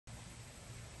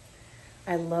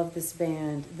I love this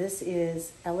band. This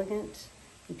is elegant,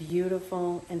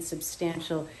 beautiful, and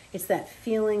substantial. It's that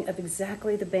feeling of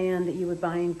exactly the band that you would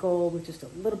buy in gold with just a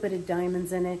little bit of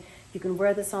diamonds in it. You can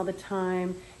wear this all the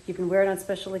time. You can wear it on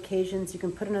special occasions. You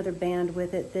can put another band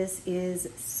with it. This is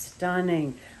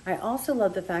stunning. I also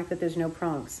love the fact that there's no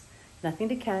prongs. Nothing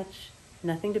to catch,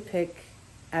 nothing to pick.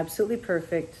 Absolutely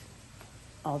perfect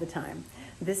all the time.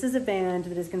 This is a band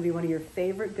that is going to be one of your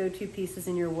favorite go-to pieces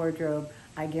in your wardrobe.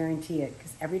 I guarantee it,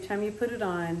 because every time you put it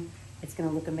on, it's going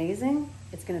to look amazing,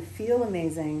 it's going to feel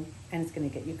amazing, and it's going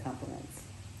to get you compliments.